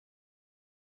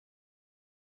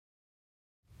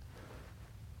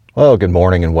Well, good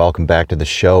morning and welcome back to the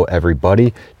show,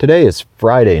 everybody. Today is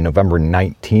Friday, November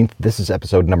 19th. This is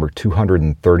episode number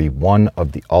 231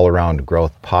 of the All Around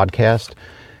Growth podcast.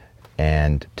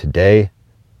 And today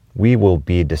we will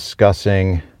be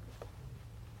discussing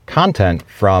content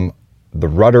from The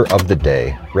Rudder of the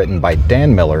Day, written by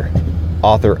Dan Miller,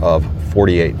 author of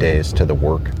 48 Days to the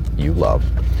Work You Love.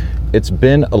 It's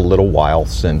been a little while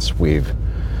since we've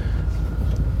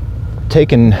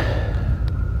taken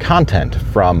content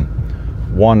from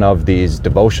one of these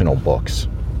devotional books,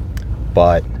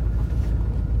 but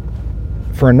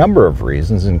for a number of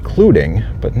reasons, including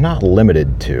but not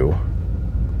limited to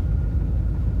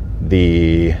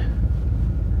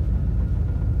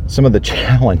some of the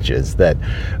challenges that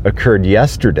occurred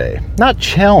yesterday. Not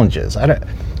challenges. I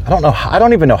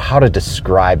don't even know how to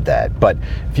describe that, but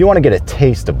if you want to get a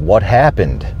taste of what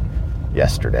happened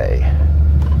yesterday,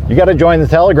 you got to join the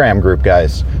Telegram group,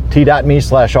 guys.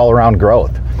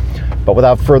 t.me/allaroundgrowth. But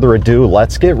without further ado,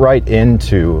 let's get right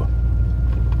into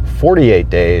 48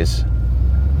 Days,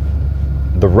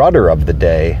 The Rudder of the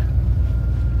Day,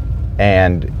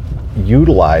 and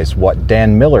utilize what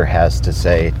Dan Miller has to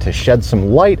say to shed some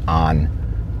light on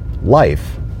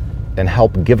life and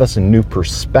help give us a new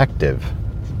perspective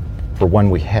for when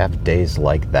we have days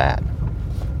like that.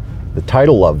 The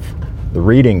title of the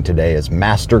reading today is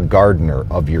Master Gardener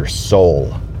of Your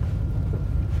Soul.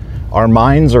 Our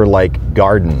minds are like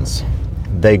gardens.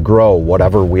 They grow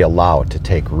whatever we allow to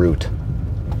take root.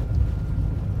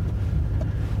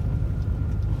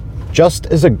 Just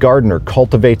as a gardener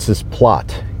cultivates his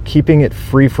plot, keeping it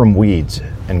free from weeds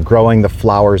and growing the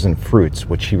flowers and fruits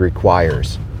which he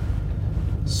requires,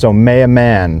 so may a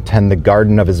man tend the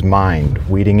garden of his mind,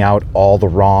 weeding out all the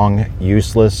wrong,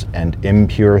 useless, and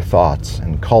impure thoughts,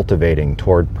 and cultivating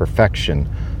toward perfection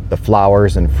the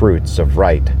flowers and fruits of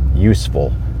right,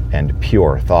 useful, and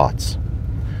pure thoughts.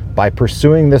 By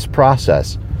pursuing this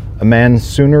process, a man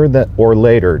sooner or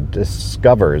later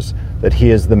discovers that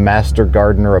he is the master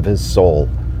gardener of his soul,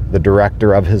 the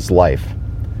director of his life.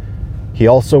 He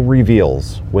also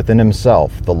reveals within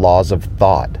himself the laws of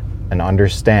thought and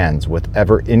understands with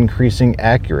ever-increasing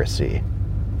accuracy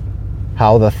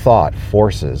how the thought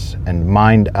forces and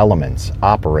mind elements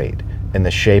operate in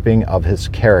the shaping of his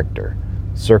character,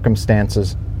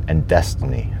 circumstances, and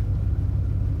destiny.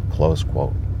 Close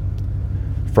quote.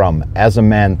 From As a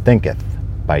Man Thinketh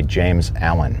by James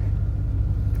Allen.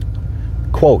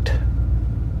 Quote,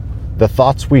 "The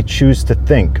thoughts we choose to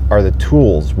think are the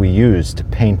tools we use to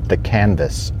paint the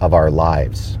canvas of our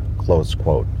lives." Close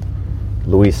quote.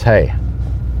 Louise Hay.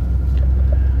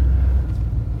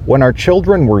 When our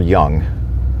children were young,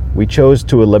 we chose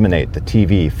to eliminate the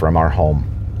TV from our home.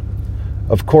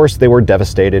 Of course, they were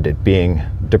devastated at being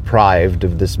deprived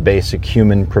of this basic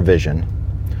human provision.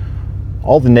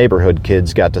 All the neighborhood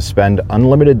kids got to spend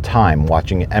unlimited time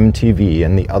watching MTV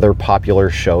and the other popular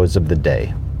shows of the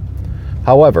day.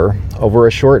 However, over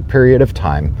a short period of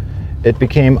time, it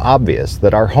became obvious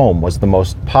that our home was the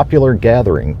most popular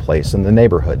gathering place in the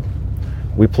neighborhood.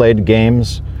 We played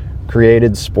games,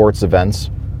 created sports events,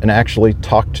 and actually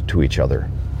talked to each other.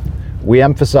 We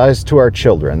emphasized to our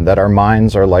children that our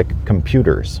minds are like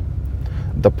computers.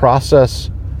 They process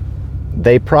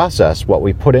what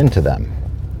we put into them.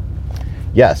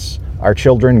 Yes, our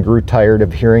children grew tired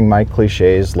of hearing my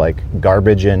cliches like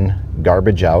garbage in,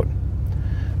 garbage out,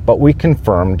 but we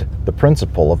confirmed the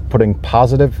principle of putting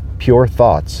positive, pure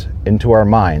thoughts into our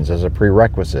minds as a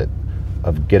prerequisite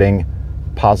of getting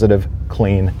positive,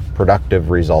 clean, productive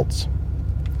results.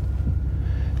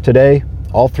 Today,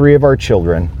 all three of our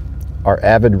children are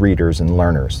avid readers and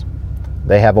learners.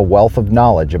 They have a wealth of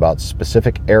knowledge about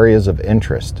specific areas of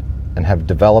interest and have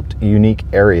developed unique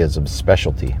areas of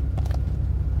specialty.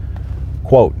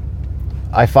 Quote,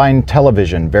 "I find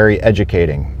television very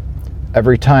educating.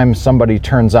 Every time somebody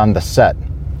turns on the set,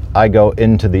 I go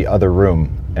into the other room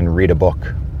and read a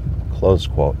book." Close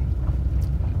quote.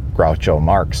 Groucho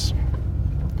Marx.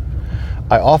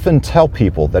 "I often tell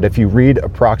people that if you read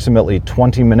approximately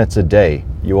 20 minutes a day,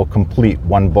 you will complete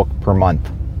one book per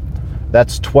month.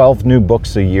 That's 12 new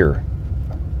books a year.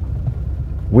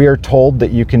 We are told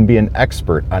that you can be an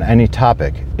expert on any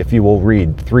topic if you will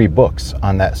read 3 books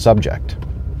on that subject.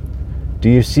 Do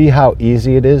you see how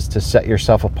easy it is to set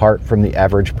yourself apart from the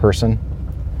average person?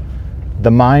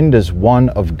 The mind is one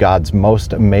of God's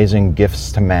most amazing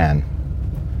gifts to man.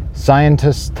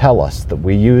 Scientists tell us that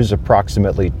we use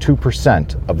approximately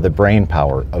 2% of the brain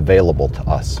power available to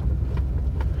us."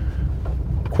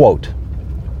 Quote,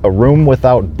 "A room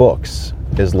without books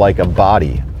is like a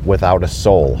body without a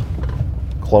soul."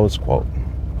 Close quote.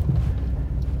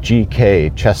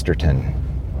 G.K. Chesterton.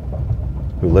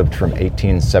 who lived from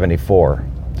 1874 to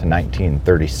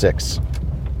 1936.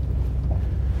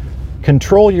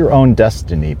 Control your own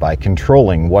destiny by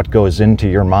controlling what goes into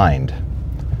your mind.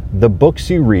 The books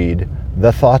you read,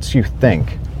 the thoughts you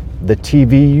think, the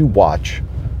TV you watch,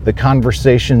 the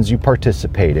conversations you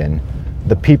participate in,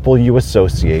 the people you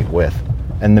associate with,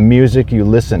 and the music you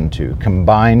listen to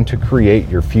combine to create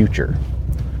your future.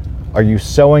 Are you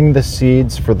sowing the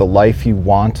seeds for the life you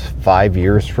want 5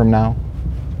 years from now?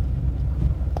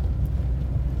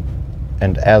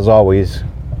 And as always,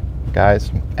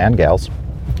 guys and gals,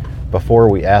 before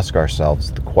we ask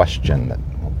ourselves the question that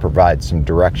will provide some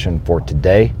direction for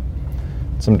today,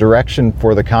 some direction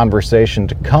for the conversation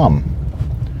to come,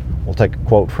 we'll take a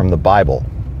quote from the Bible.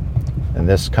 And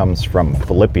this comes from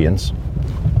Philippians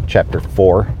chapter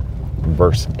 4,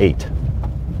 verse 8.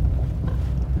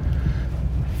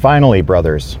 Finally,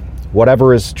 brothers,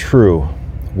 whatever is true,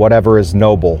 whatever is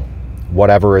noble,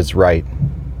 whatever is right,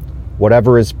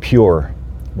 whatever is pure,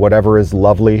 whatever is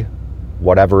lovely,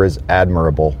 whatever is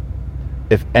admirable,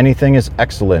 if anything is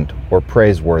excellent or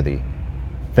praiseworthy,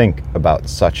 think about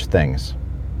such things.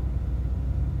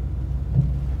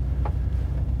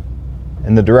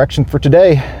 And the direction for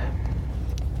today,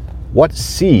 what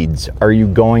seeds are you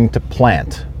going to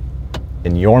plant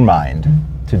in your mind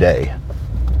today?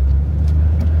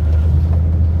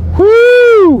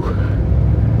 Woo!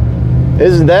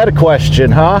 Isn't that a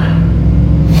question, huh?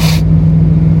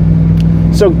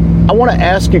 So I want to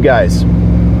ask you guys,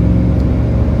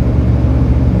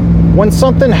 when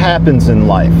something happens in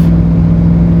life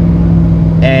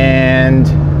and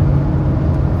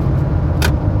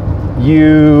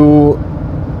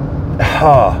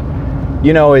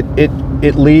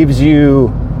it leaves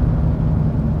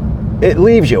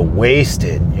you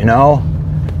wasted,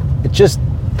 it just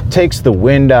takes the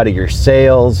wind out of your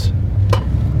sails.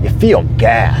 You feel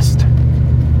gassed.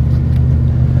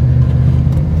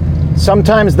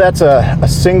 Sometimes that's a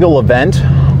single event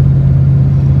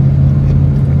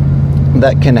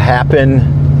that can happen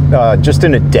just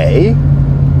in a day,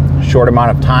 short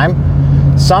amount of time.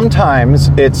 Sometimes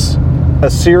it's a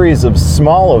series of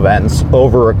small events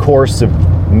over a course of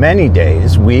many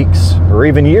days, weeks, or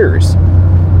even years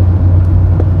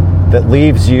that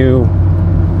leaves you,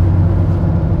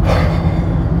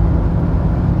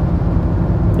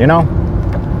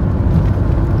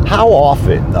 how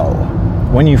often though,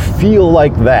 when you feel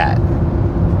like that,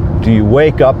 do you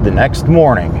wake up the next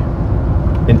morning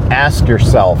and ask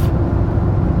yourself,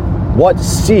 what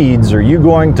seeds are you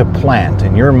going to plant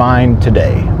in your mind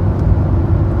today?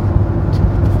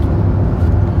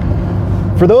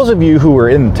 For those of you who are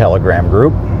in the Telegram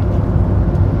group,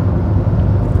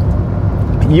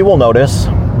 you will notice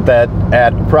that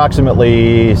at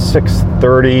approximately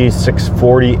 6:30,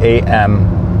 6:40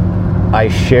 a.m., I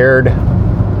shared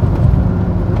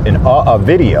a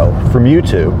video from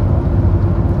YouTube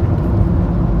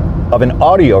of an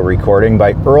audio recording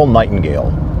by Earl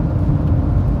Nightingale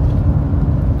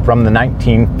from the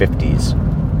 1950s,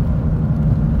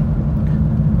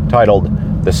 titled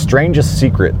 "The Strangest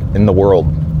Secret in the World."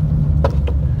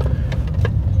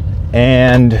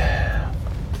 And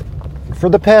for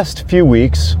the past few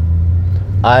weeks,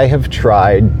 I have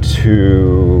tried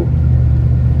to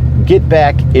get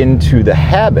back into the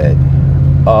habit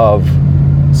of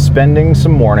spending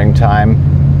some morning time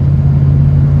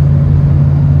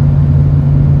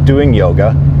doing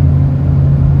yoga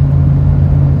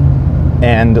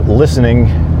and listening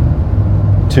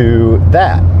to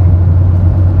that.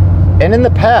 And in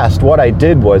the past, what I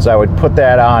did was I would put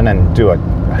that on and do a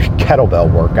kettlebell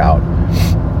workout.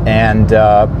 And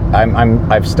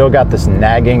I've still got this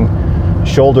nagging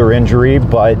shoulder injury,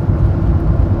 but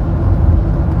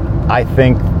I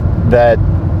think that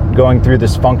going through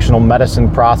this functional medicine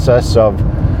process of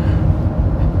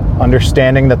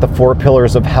understanding that the 4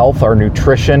 pillars of health are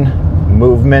nutrition,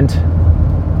 movement,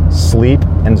 sleep,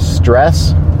 and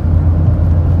stress,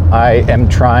 I am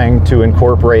trying to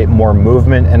incorporate more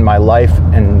movement in my life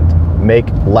and make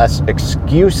less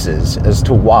excuses as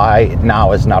to why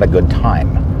now is not a good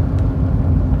time.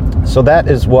 So that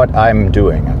is what I'm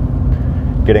doing.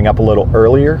 Getting up a little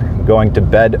earlier, going to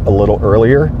bed a little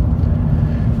earlier,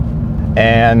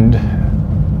 and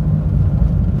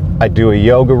I do a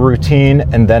yoga routine,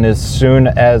 and then as soon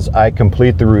as I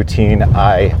complete the routine,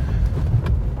 I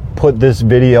put this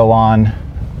video on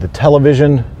the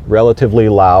television relatively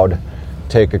loud,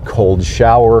 take a cold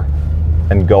shower,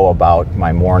 and go about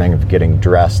my morning of getting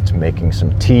dressed, making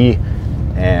some tea,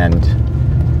 and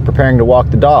preparing to walk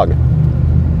the dog.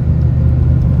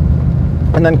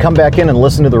 And then come back in and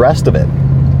listen to the rest of it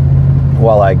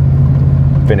while I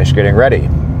finish getting ready.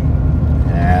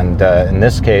 And in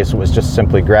this case, it was just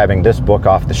simply grabbing this book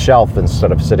off the shelf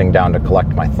instead of sitting down to collect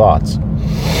my thoughts.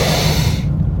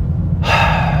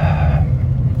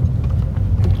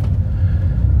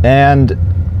 And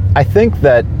I think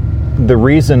that the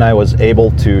reason I was able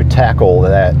to tackle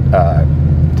that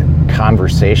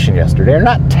conversation yesterday, or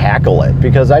not tackle it,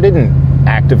 because I didn't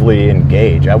actively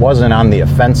engage. I wasn't on the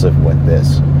offensive with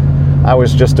this. I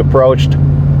was just approached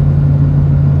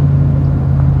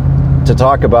to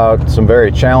talk about some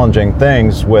very challenging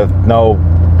things with no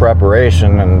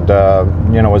preparation, and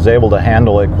was able to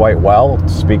handle it quite well,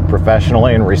 speak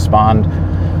professionally and respond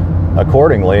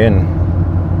accordingly and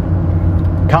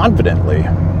confidently.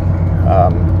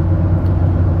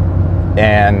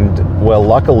 And will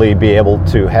luckily be able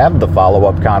to have the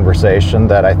follow-up conversation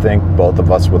that I think both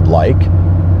of us would like,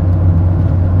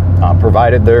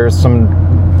 provided there's some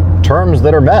terms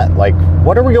that are met. Like,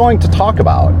 what are we going to talk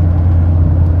about?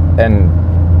 And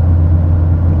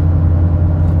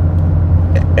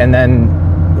then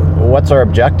what's our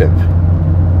objective?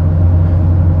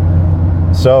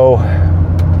 So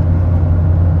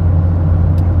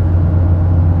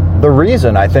the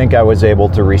reason I think I was able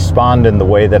to respond in the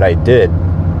way that I did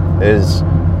is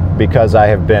because I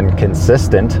have been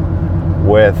consistent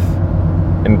with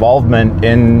involvement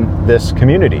in this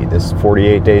community, this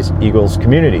 48 Days Eagles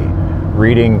community,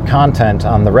 reading content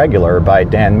on the regular by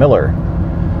Dan Miller,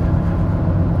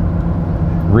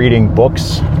 reading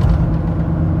books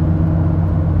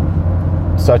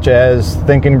such as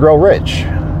Think and Grow Rich,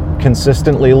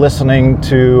 consistently listening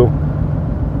to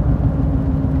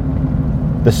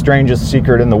The Strangest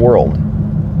Secret in the World,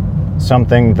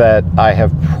 something that I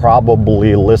have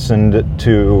probably listened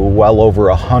to well over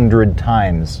 100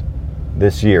 times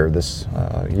this year,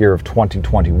 year of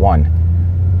 2021,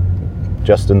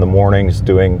 just in the mornings,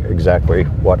 doing exactly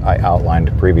what I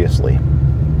outlined previously.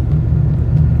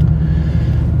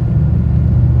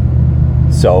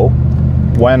 So,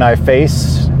 when I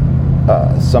face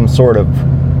some sort of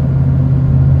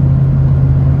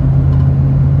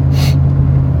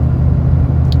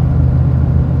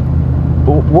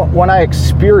when I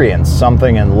experience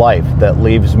something in life that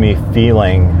leaves me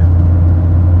feeling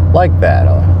like that,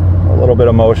 a little bit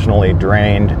emotionally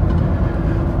drained,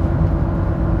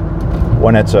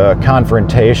 when it's a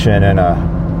confrontation in a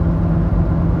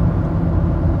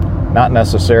not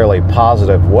necessarily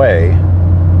positive way,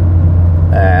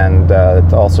 and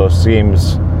it also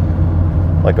seems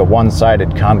like a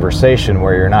one-sided conversation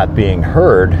where you're not being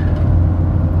heard,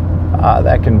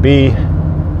 that can be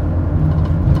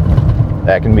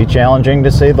challenging,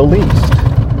 to say the least.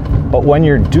 But when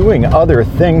you're doing other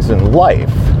things in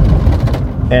life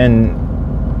in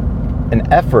an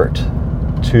effort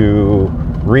to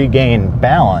regain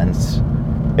balance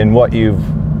in what you've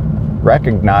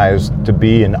recognized to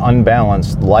be an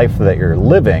unbalanced life that you're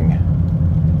living,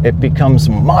 it becomes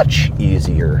much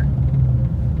easier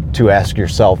to ask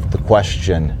yourself the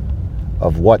question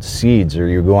of what seeds are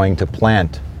you going to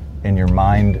plant in your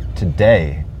mind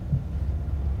today,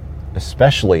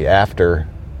 especially after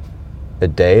a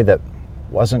day that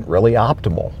wasn't really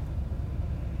optimal.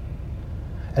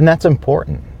 And that's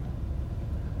important.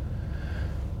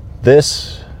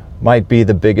 This might be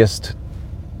the biggest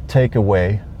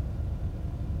takeaway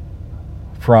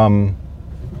from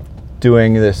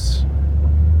doing this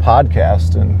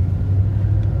podcast in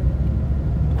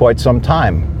quite some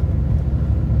time.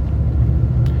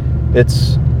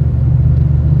 It's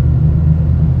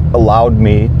allowed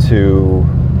me to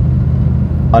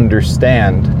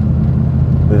understand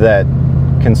that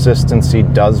consistency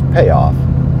does pay off.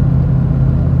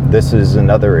 This is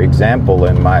another example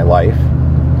in my life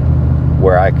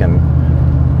where I can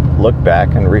look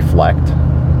back and reflect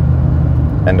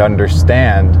and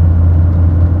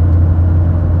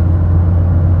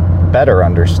better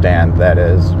understand, that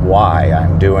is, why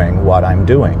I'm doing what I'm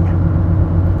doing.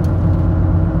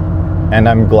 And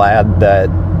I'm glad that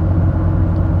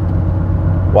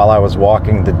while I was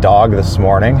walking the dog this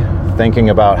morning, thinking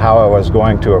about how I was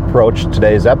going to approach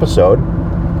today's episode,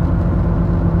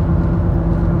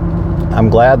 I'm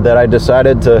glad that I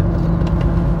decided to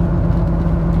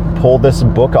pull this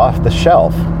book off the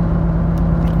shelf.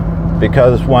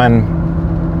 Because when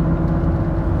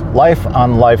life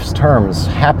on life's terms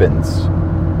happens,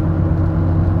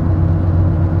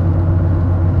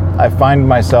 I find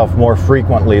myself more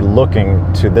frequently looking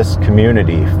to this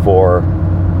community for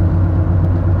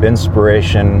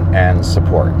inspiration and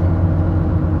support.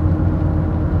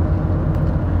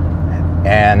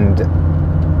 And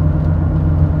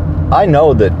I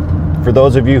know that for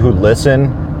those of you who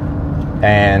listen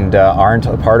and aren't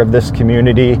a part of this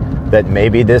community, that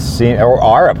maybe or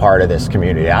are a part of this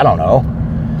community, I don't know,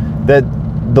 that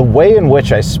the way in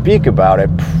which I speak about it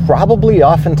probably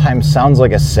oftentimes sounds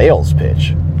like a sales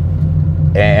pitch.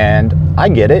 And I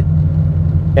get it.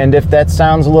 And if that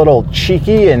sounds a little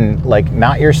cheeky and like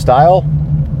not your style,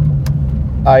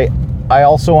 I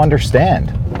also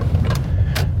understand.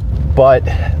 But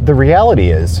the reality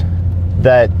is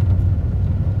that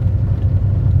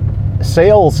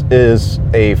sales is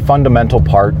a fundamental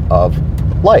part of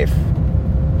life.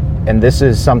 And this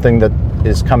is something that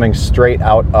is coming straight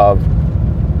out of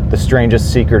The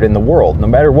Strangest Secret in the World. No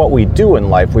matter what we do in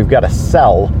life, we've got to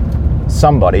sell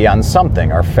somebody on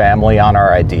something. Our family on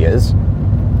our ideas,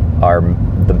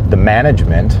 the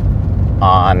management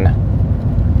on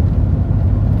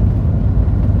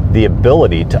the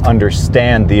ability to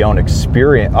understand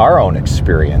our own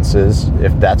experiences,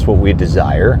 if that's what we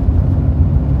desire.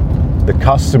 The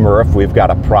customer, if we've got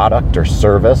a product or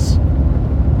service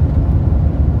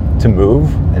to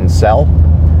move and sell.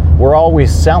 We're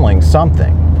always selling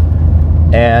something.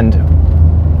 And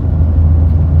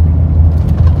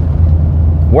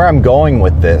where I'm going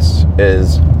with this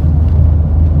is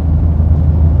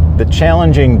the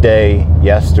challenging day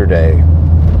yesterday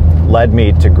led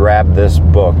me to grab this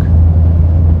book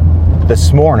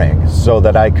this morning so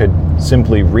that I could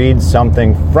simply read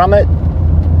something from it,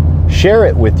 share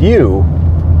it with you,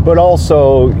 but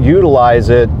also utilize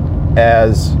it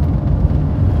as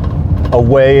a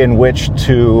way in which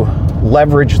to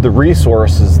leverage the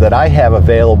resources that I have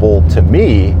available to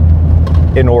me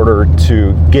in order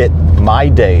to get my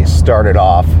day started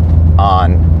off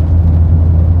on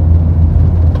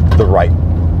the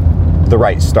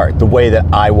right start, the way that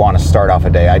I want to start off a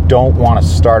day. I don't want to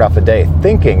start off a day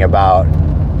thinking about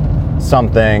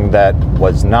something that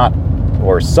was not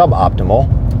or suboptimal.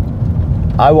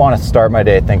 I want to start my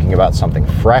day thinking about something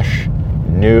fresh,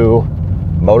 new,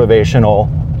 motivational,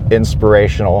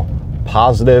 inspirational,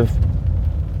 positive.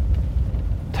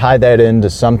 Tie that into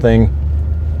something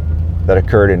that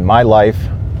occurred in my life.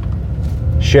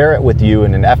 Share it with you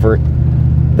in an effort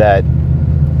that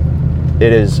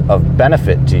it is of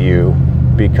benefit to you,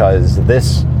 because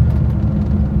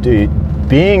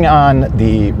being on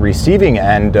the receiving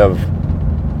end of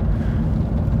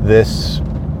this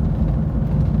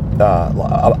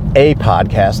a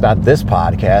podcast, not this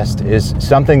podcast, is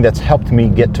something that's helped me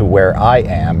get to where I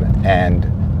am, and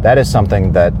that is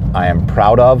something that I am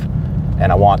proud of,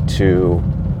 and I want to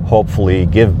hopefully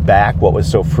give back what was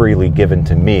so freely given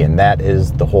to me, and that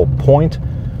is the whole point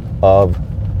of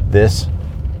this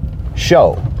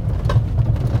show.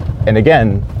 And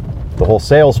again, the whole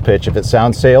sales pitch, if it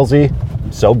sounds salesy,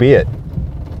 so be it,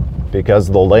 because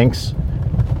the links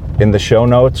in the show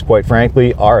notes, quite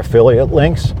frankly, are affiliate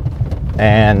links,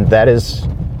 and that is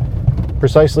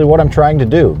precisely what I'm trying to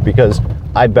do, because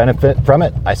I benefit from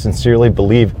it, I sincerely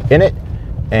believe in it,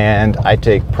 and I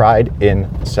take pride in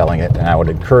selling it, and I would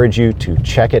encourage you to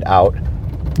check it out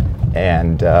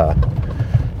and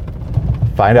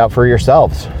find out for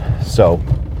yourselves. So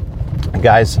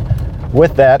guys,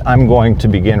 with that, I'm going to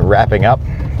begin wrapping up.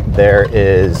 There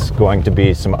is going to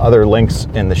be some other links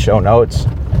in the show notes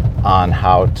on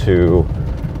how to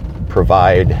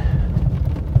provide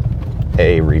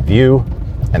a review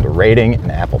and a rating in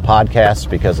Apple Podcasts,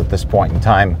 because at this point in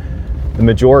time, the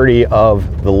majority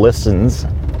of the listens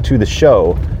to the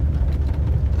show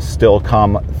still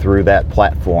come through that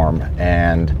platform.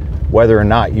 And whether or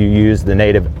not you use the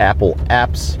native Apple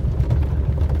apps,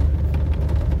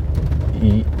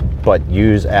 but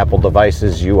use Apple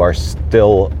devices, you are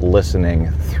still listening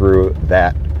through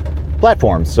that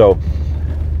platform. So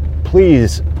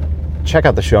please check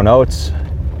out the show notes,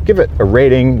 give it a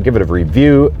rating, give it a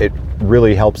review. It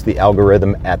really helps the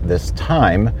algorithm at this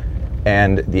time,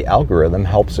 and the algorithm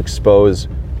helps expose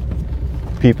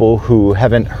people who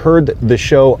haven't heard the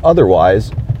show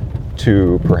otherwise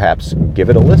to perhaps give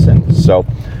it a listen. So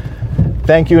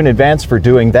thank you in advance for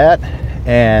doing that,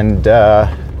 and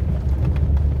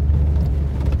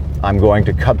I'm going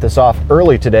to cut this off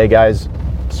early today, guys,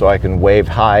 so I can wave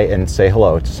hi and say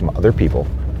hello to some other people.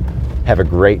 Have a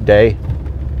great day.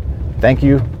 Thank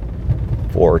you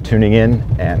for tuning in,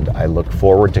 and I look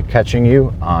forward to catching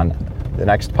you on the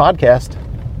next podcast.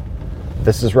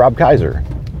 This is Rob Kaiser,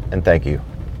 and thank you.